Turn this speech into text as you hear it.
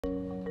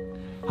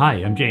Hi,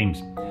 I'm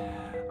James.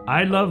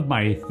 I love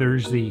my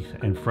Thursdays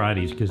and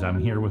Fridays because I'm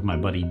here with my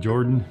buddy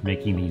Jordan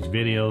making these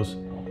videos,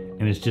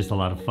 and it's just a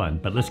lot of fun.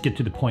 But let's get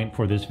to the point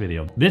for this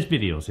video. This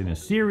video is in a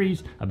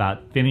series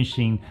about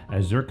finishing a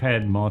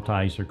ZirCAD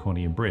Multi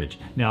Zirconia bridge.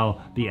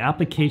 Now, the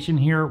application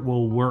here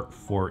will work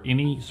for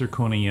any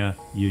Zirconia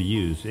you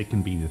use. It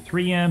can be the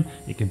 3M,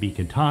 it can be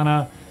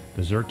Katana,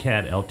 the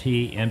ZirCAD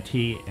LT,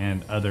 MT,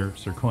 and other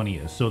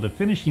Zirconias. So the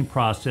finishing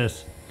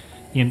process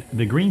in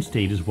the green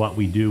state is what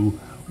we do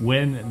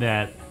when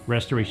that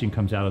restoration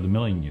comes out of the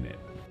milling unit.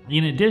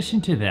 In addition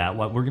to that,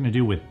 what we're going to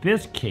do with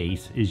this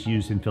case is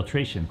use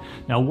infiltration.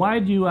 Now, why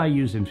do I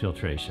use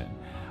infiltration?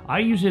 I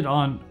use it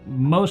on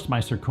most of my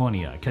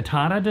Zirconia.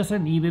 Katana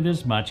doesn't need it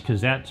as much because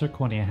that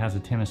Zirconia has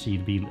a tendency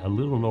to be a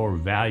little lower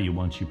value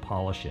once you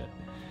polish it.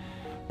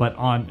 But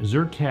on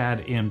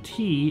ZirCAD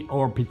MT,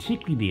 or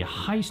particularly the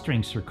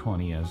high-strength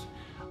Zirconias,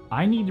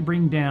 I need to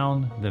bring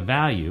down the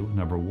value,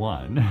 number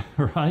one,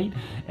 right?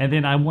 And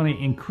then I want to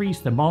increase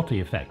the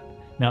multi-effect.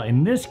 Now,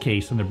 in this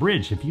case, on the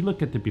bridge, if you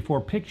look at the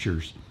before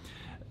pictures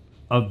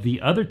of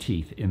the other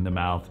teeth in the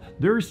mouth,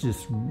 there's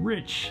this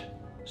rich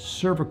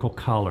cervical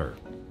color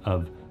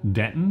of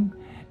dentin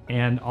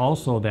and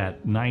also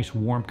that nice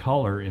warm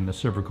color in the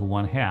cervical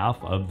one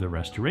half of the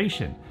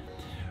restoration.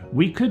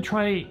 We could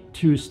try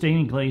to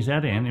stain and glaze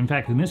that in. In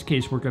fact, in this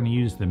case, we're going to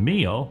use the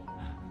meal,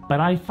 but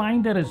I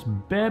find that it's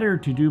better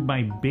to do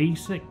my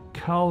basic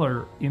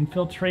color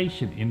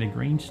infiltration in the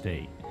green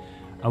state.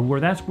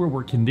 That's where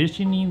we're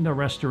conditioning the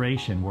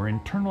restoration. We're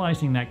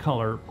internalizing that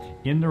color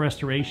in the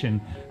restoration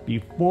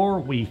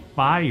before we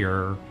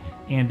fire,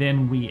 and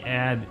then we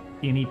add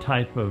any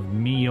type of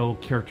meal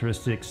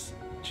characteristics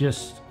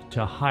just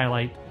to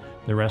highlight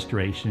the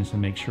restorations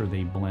and make sure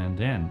they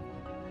blend in.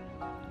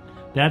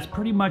 That's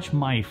pretty much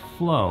my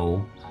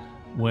flow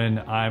when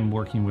I'm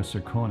working with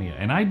Zirconia.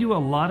 And I do a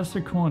lot of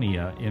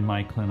Zirconia in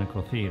my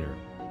clinical theater.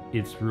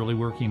 It's really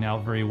working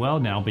out very well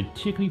now,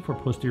 particularly for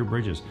posterior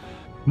bridges.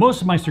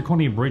 Most of my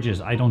Zirconia bridges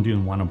I don't do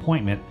in one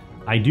appointment.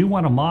 I do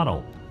want a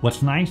model.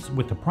 What's nice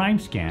with the prime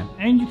scan,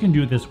 and you can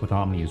do this with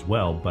Omni as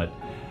well, but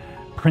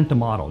print the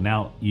model.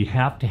 Now, you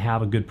have to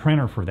have a good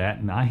printer for that,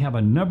 and I have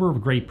a number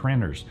of great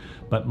printers,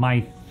 but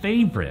my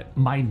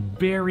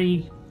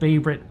very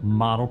favorite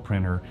model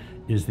printer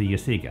is the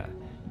Meisinger.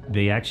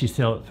 They actually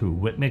sell it through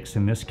Whitmix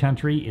in this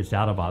country. It's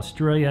out of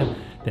Australia.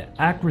 The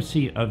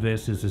accuracy of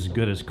this is as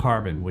good as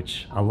carbon,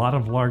 which a lot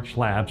of large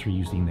labs are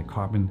using the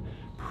carbon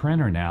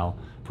printer now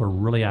for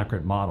really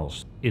accurate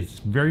models. It's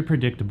very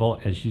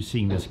predictable, as you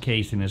see in this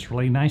case, and it's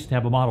really nice to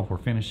have a model for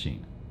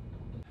finishing.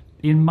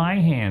 In my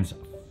hands,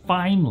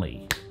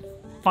 finally,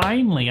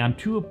 I'm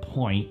to a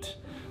point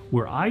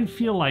where I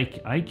feel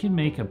like I can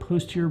make a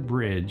posterior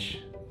bridge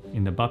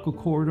in the buccal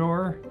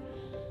corridor,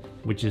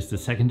 which is the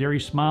secondary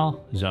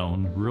smile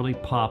zone, really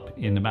pop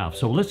in the mouth.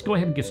 So let's go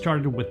ahead and get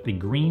started with the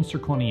green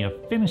Zirconia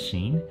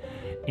finishing,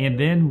 and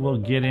then we'll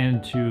get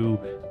into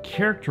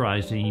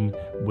characterizing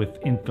with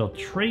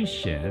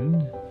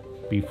infiltration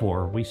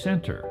before we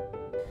center.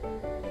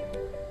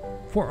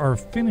 For our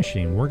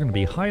finishing, we're going to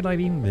be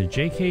highlighting the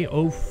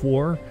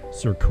JK04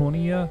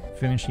 Zirconia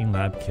Finishing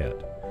Lab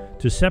Kit.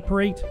 To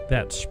separate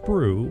that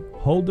sprue,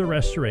 hold the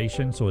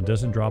restoration so it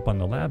doesn't drop on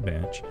the lab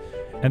bench,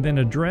 and then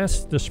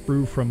address the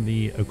sprue from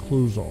the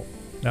occlusal.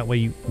 That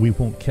way we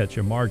won't catch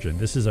a margin.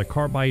 This is a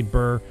carbide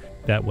burr.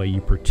 That way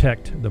you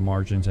protect the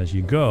margins as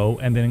you go,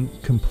 and then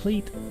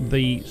complete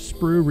the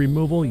sprue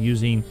removal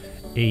using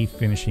a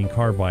finishing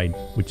carbide,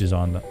 which is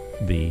on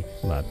the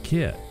lab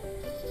kit.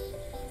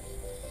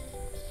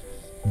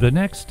 The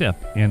next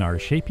step in our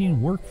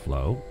shaping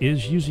workflow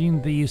is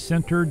using the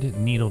centered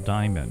needle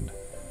diamond.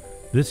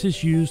 This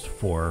is used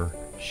for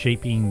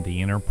shaping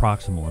the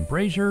interproximal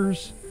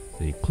embrasures,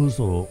 the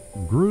occlusal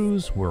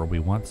grooves where we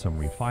want some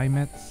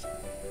refinements.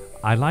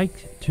 I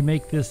like to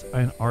make this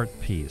an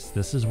art piece.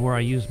 This is where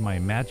I use my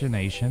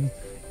imagination.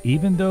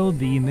 Even though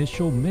the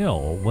initial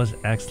mill was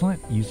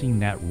excellent using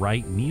that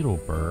right needle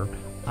burr,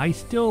 I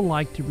still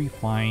like to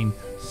refine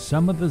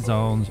some of the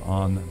zones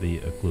on the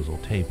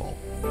occlusal table.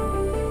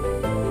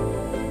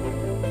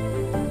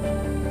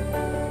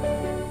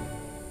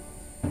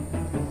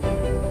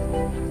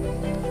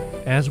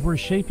 As we're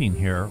shaping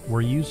here,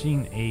 we're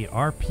using a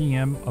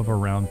RPM of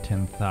around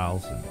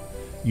 10,000.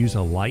 Use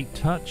a light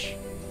touch,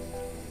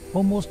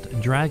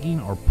 almost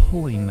dragging or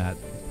pulling that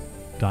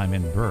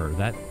diamond burr.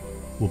 That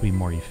will be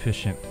more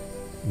efficient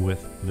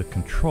with the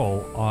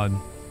control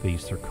on the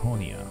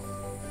Zirconia.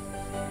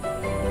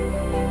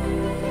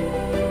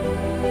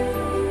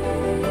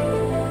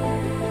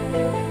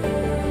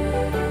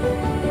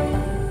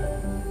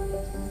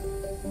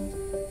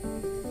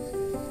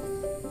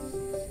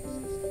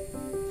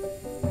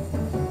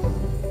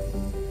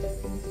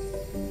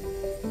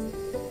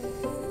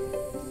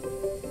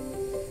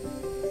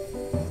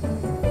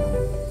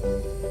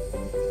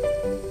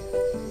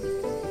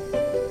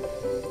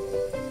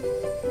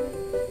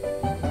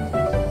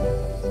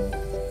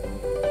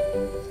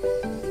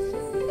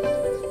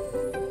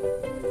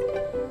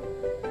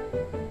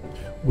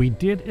 We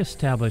did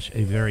establish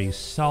a very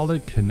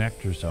solid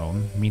connector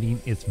zone,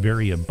 meaning it's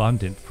very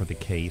abundant for the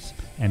case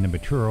and the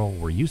material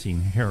we're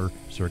using here,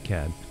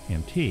 ZirCAD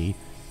Multi.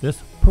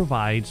 This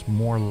provides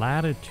more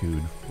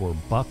latitude for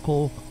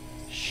buckle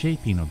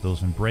shaping of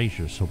those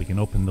embrasures, so we can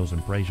open those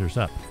embrasures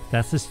up.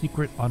 That's the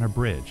secret on a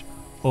bridge,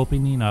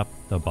 opening up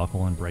the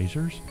buckle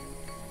embrasures,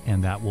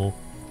 and that will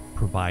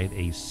provide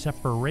a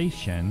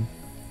separation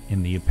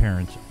in the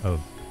appearance of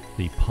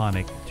the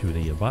ponic to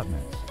the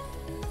abutments.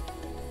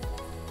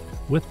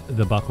 With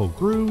the buckle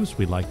grooves,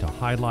 we like to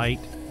highlight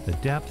the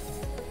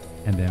depth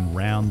and then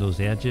round those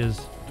edges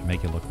to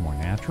make it look more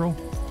natural.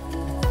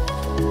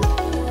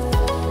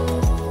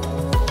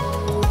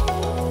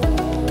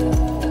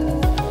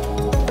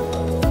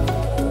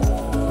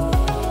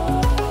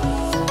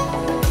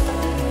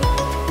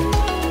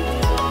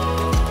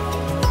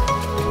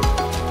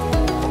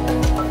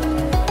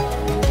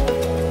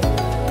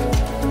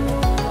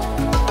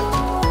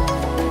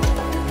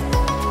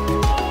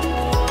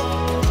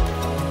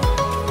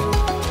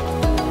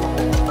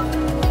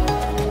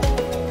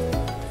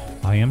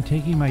 I am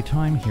taking my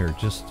time here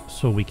just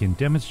so we can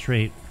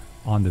demonstrate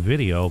on the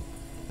video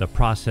the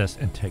process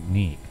and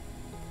technique.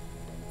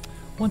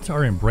 Once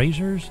our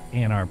embrasures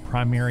and our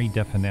primary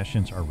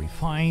definitions are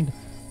refined,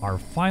 our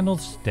final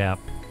step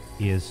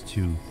is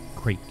to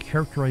create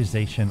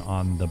characterization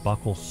on the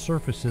buckle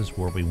surfaces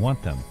where we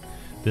want them.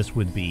 This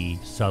would be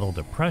subtle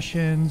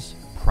depressions,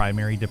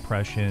 primary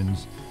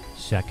depressions,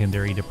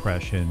 secondary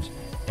depressions,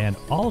 and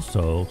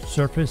also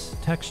surface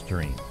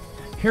texturing.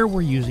 Here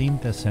we're using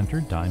the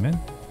centered diamond,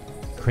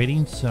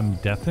 creating some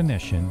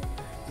definition,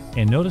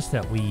 and notice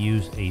that we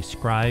use a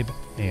scribe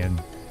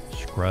and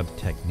scrub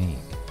technique.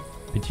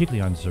 Particularly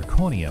on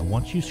zirconia,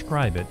 once you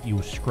scribe it,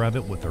 you scrub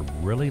it with a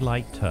really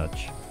light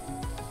touch.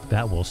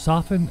 That will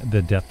soften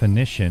the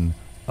definition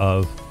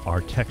of our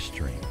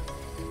texturing.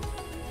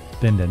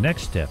 Then the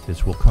next step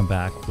is we'll come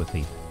back with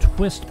a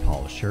twist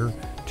polisher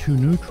to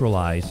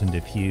neutralize and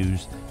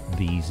diffuse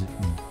these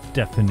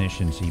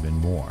definitions even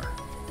more.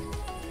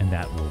 And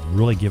that will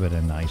really give it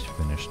a nice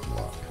finished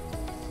look.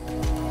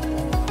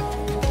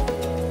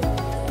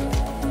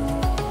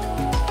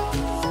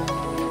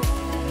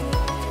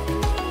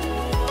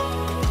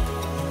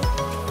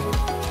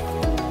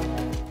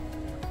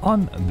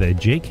 On the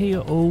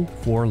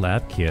JK04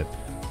 lab kit,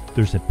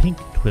 there's a pink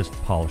twist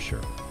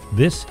polisher.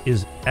 This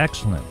is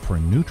excellent for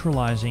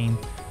neutralizing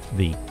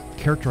the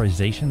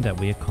characterization that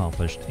we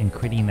accomplished and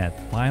creating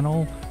that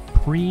final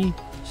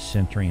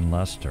pre-sintering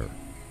luster.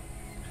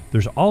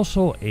 There's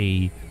also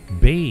a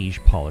beige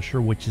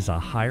polisher, which is a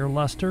higher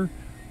luster.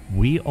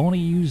 We only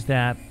use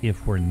that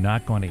if we're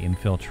not going to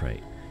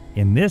infiltrate.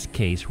 In this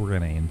case, we're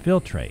going to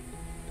infiltrate.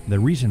 The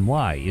reason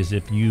why is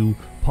if you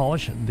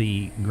polish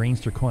the green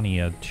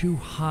zirconia too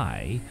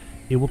high,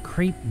 it will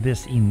create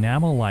this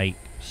enamel-like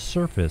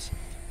surface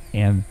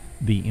and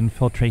the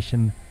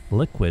infiltration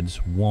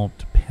liquids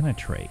won't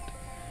penetrate.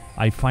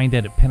 I find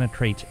that it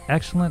penetrates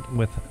excellent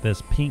with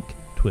this pink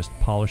twist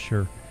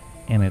polisher,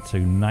 and it's a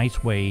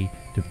nice way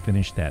to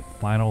finish that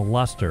final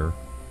luster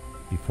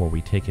before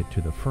we take it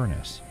to the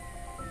furnace.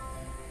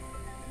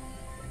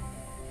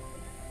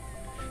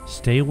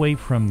 Stay away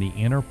from the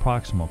inner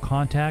proximal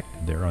contact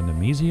there on the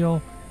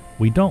mesial.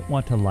 We don't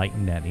want to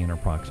lighten that inner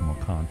proximal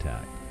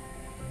contact.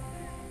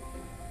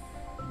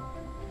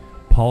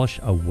 Polish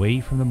away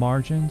from the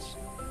margins.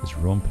 It's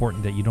real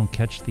important that you don't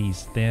catch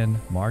these thin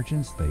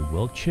margins. They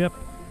will chip.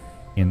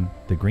 In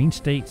the green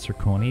state,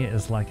 zirconia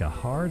is like a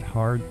hard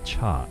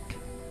chalk.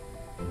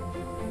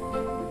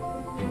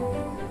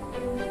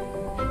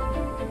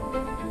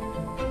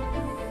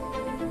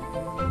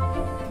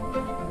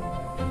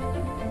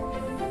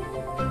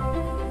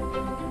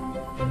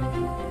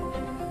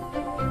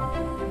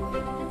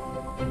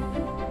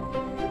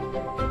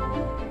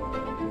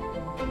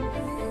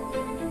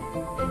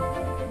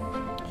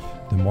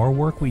 The more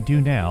work we do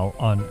now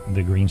on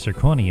the green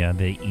zirconia,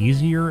 the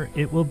easier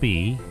it will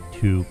be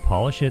to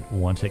polish it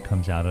once it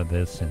comes out of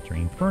the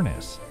sintering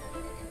furnace.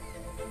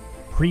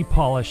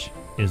 Pre-polish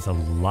is a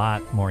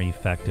lot more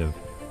effective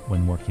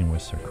when working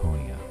with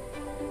zirconia.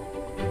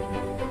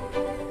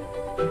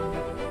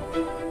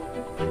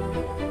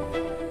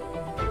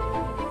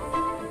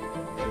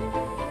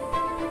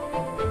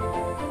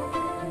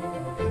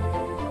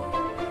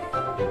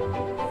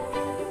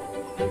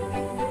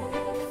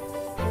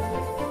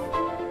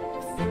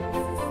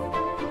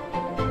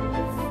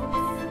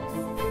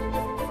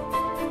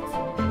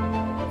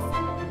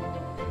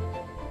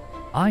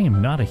 I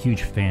am not a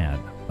huge fan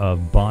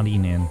of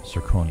bonding in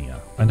zirconia.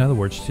 In other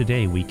words,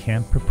 today we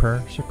can prepare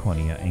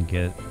zirconia and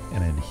get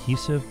an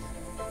adhesive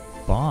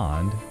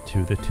bond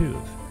to the tooth.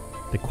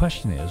 The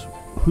question is,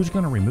 who's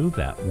going to remove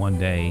that one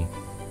day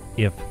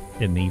if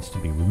it needs to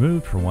be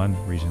removed for one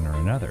reason or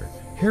another?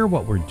 Here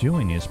what we're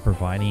doing is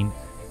providing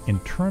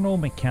internal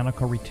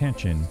mechanical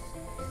retention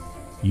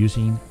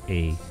using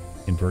a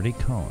inverted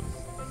cone.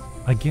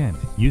 Again,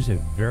 use a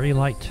very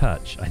light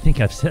touch. I think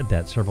I've said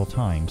that several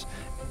times.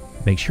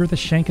 Make sure the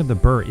shank of the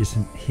burr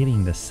isn't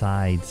hitting the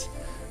sides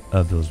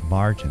of those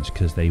margins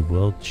because they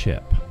will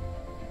chip.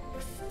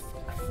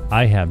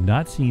 I have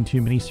not seen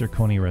too many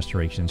zirconia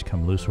restorations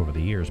come loose over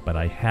the years, but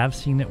I have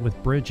seen it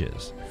with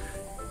bridges.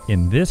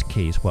 In this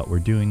case, what we're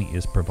doing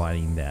is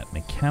providing that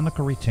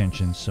mechanical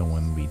retention, so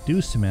when we do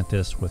cement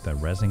this with a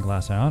resin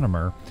glass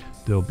ionomer,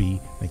 there'll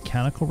be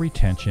mechanical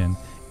retention,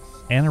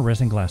 and a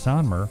resin glass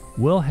ionomer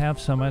will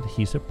have some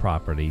adhesive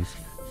properties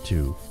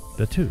to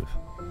the tooth.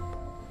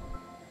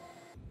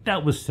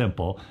 That was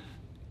simple.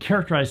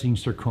 Characterizing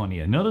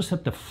zirconia. Notice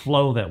that the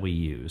flow that we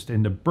used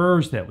and the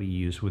burrs that we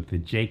used with the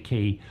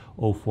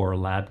JK04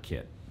 lab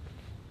kit.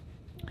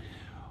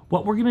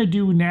 What we're going to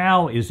do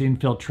now is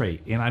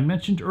infiltrate, and I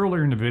mentioned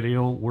earlier in the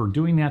video we're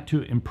doing that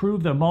to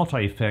improve the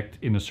multi-effect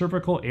in the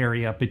cervical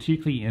area,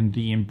 particularly in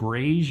the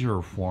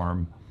embrasure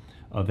form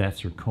of that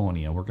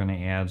zirconia. We're going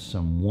to add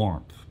some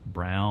warmth,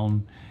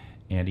 brown,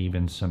 and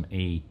even some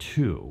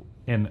A2,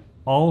 and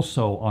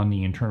also on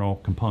the internal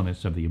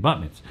components of the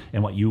abutments.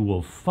 And what you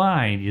will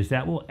find is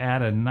that will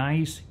add a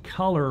nice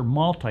color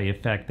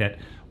multi-effect that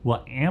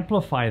will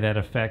amplify that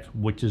effect,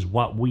 which is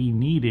what we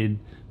needed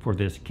for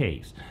this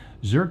case.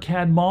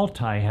 ZirCAD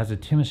Multi has a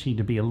tendency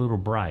to be a little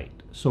bright.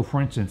 So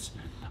for instance,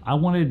 I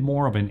wanted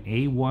more of an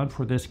A1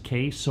 for this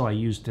case, so I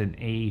used an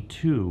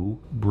A2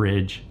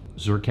 bridge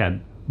ZirCAD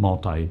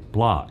Multi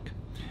block.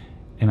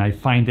 And I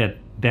find that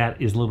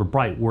that is a little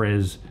bright,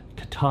 whereas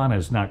Katana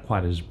is not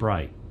quite as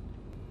bright.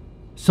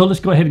 So let's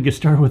go ahead and get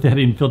started with that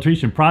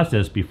infiltration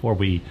process before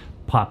we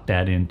pop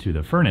that into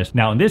the furnace.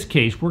 Now in this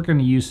case, we're going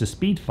to use the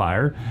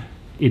Speedfire.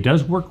 It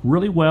does work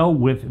really well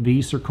with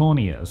these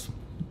zirconias,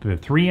 the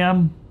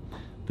 3M,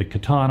 the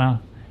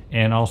Katana,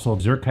 and also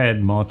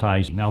ZirCAD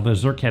Multi. Now the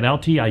ZirCAD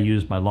LT, I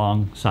use my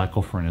long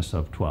cycle furnace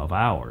of 12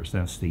 hours.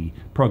 That's the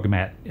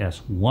Programat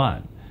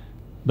S1.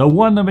 The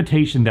one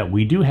limitation that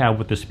we do have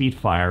with the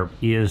Speedfire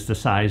is the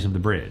size of the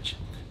bridge.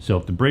 So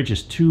if the bridge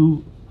is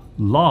too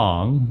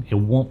long, it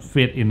won't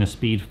fit in the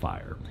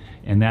Speedfire,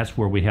 and that's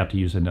where we have to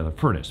use another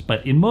furnace.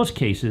 But in most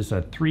cases,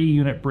 a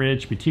 3-unit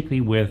bridge,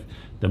 particularly with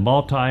the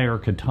Multi or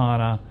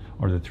Katana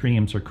or the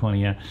 3M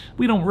Zirconia,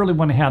 we don't really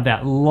want to have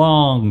that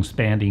long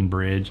spanning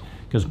bridge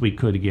because we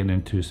could get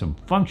into some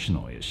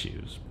functional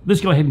issues.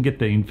 Let's go ahead and get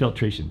the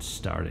infiltration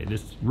started.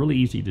 It's really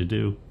easy to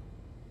do.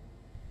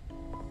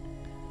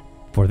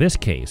 For this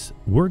case,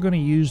 we're going to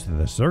use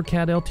the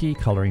ZirCAD LT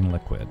coloring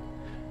liquid,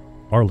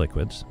 or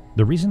liquids.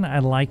 The reason I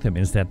like them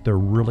is that they're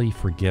really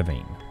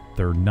forgiving.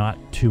 They're not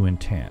too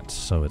intense,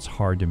 so it's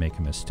hard to make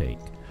a mistake.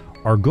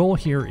 Our goal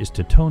here is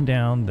to tone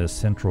down the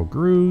central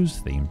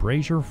grooves, the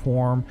embrasure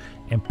form,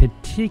 and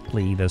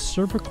particularly the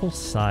cervical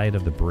side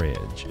of the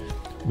bridge.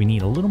 We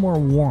need a little more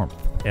warmth.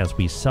 As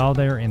we saw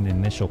there in the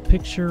initial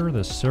picture,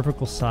 the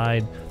cervical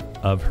side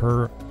of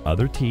her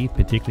other teeth,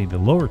 particularly the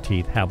lower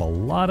teeth, have a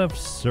lot of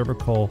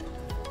cervical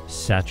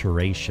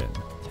saturation.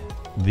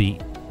 The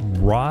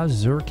raw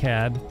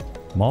ZirCAD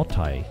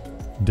Multi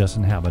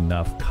doesn't have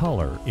enough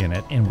color in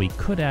it, and we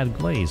could add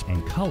glaze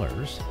and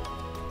colors,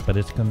 but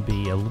it's going to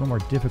be a little more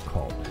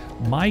difficult.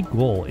 My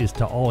goal is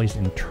to always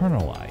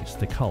internalize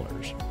the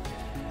colors.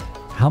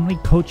 How many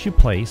coats you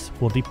place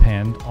will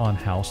depend on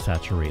how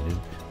saturated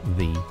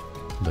the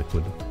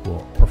liquid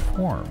will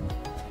perform.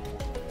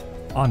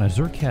 On a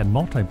ZirCAD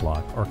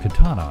multi-block or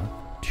Katana,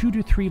 2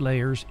 to 3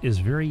 layers is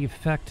very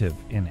effective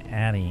in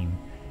adding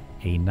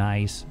a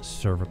nice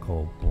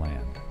cervical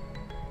blend.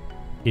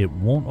 It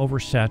won't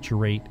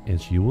oversaturate,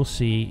 as you will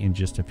see in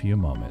just a few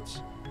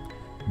moments.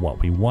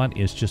 What we want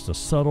is just a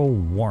subtle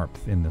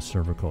warmth in the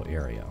cervical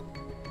area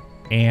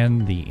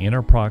and the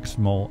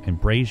interproximal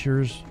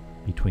embrasures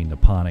between the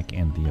ponic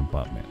and the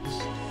abutments.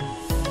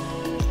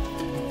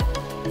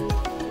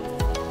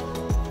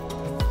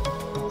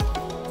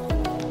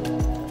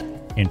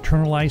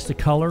 Internalize the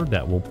color.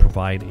 That will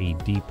provide a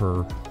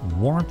deeper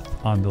warmth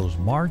on those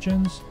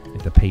margins.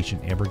 If the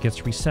patient ever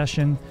gets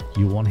recession,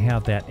 you won't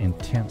have that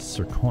intense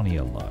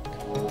zirconia look.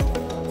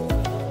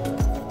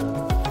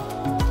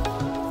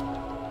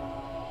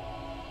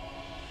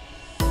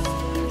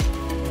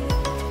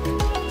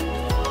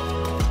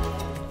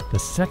 The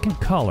second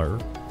color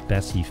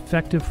that's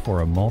effective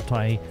for a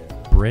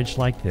multi-bridge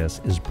like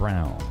this is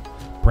brown.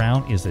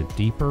 Brown is a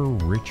deeper,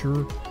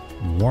 richer,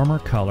 warmer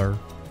color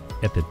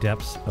at the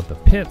depths of the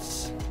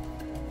pits,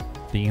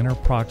 the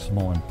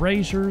interproximal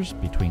embrasures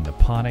between the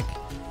ponic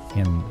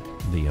and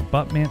the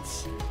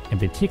abutments, and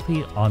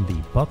particularly on the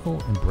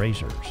buccal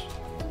embrasures.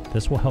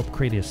 This will help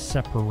create a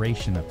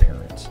separation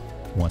appearance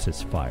once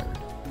it's fired.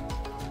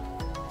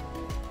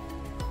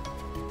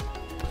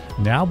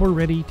 Now we're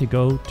ready to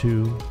go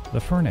to the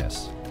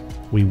furnace.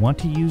 We want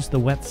to use the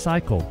wet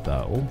cycle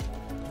though,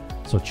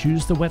 so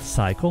choose the wet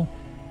cycle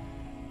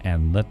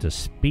and let the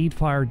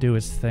Speedfire do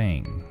its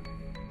thing.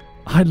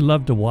 I'd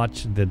love to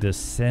watch the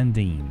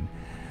descending,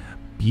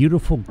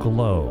 beautiful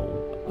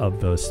glow of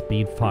the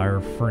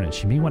Speedfire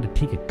furnace. You may want to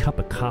take a cup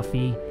of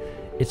coffee.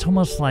 It's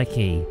almost like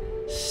a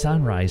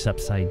sunrise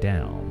upside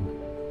down.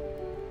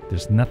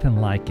 There's nothing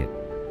like it.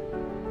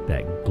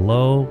 That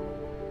glow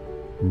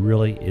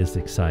really is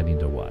exciting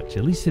to watch.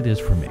 At least it is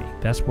for me.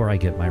 That's where I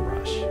get my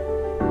rush.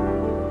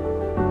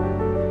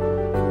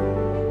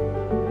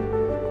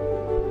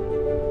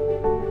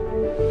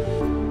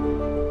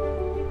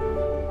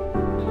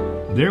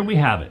 There we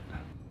have it.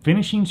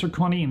 Finishing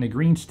zirconia in the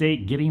green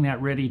state, getting that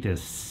ready to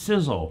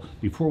sizzle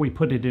before we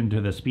put it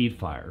into the speed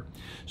fire.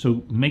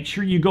 So make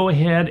sure you go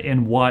ahead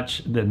and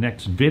watch the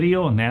next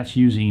video, and that's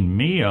using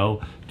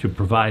Mio to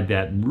provide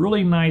that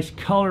really nice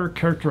color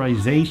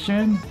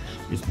characterization.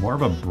 It's more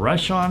of a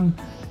brush on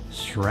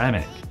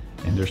ceramic.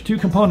 And there's two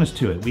components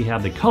to it. We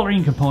have the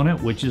coloring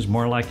component, which is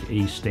more like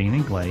a stain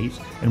and glaze.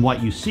 And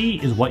what you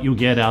see is what you'll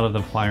get out of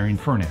the firing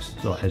furnace.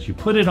 So as you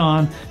put it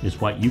on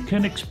is what you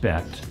can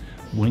expect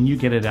when you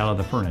get it out of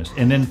the furnace.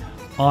 And then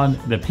on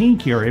the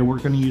pink area, we're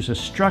going to use a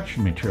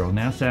structured material, and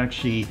that's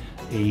actually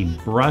a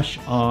brush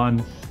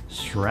on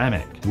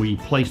ceramic. We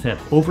place that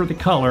over the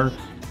color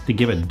to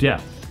give it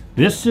depth.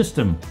 This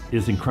system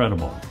is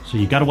incredible. So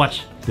you got to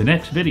watch the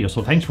next video.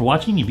 So thanks for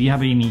watching. If you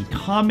have any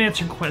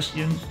comments or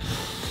questions,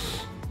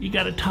 you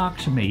got to talk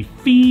to me.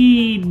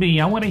 Feed me.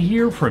 I want to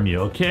hear from you,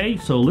 okay?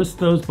 So list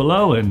those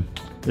below, and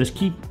let's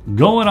keep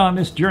going on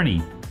this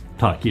journey.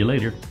 Talk to you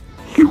later.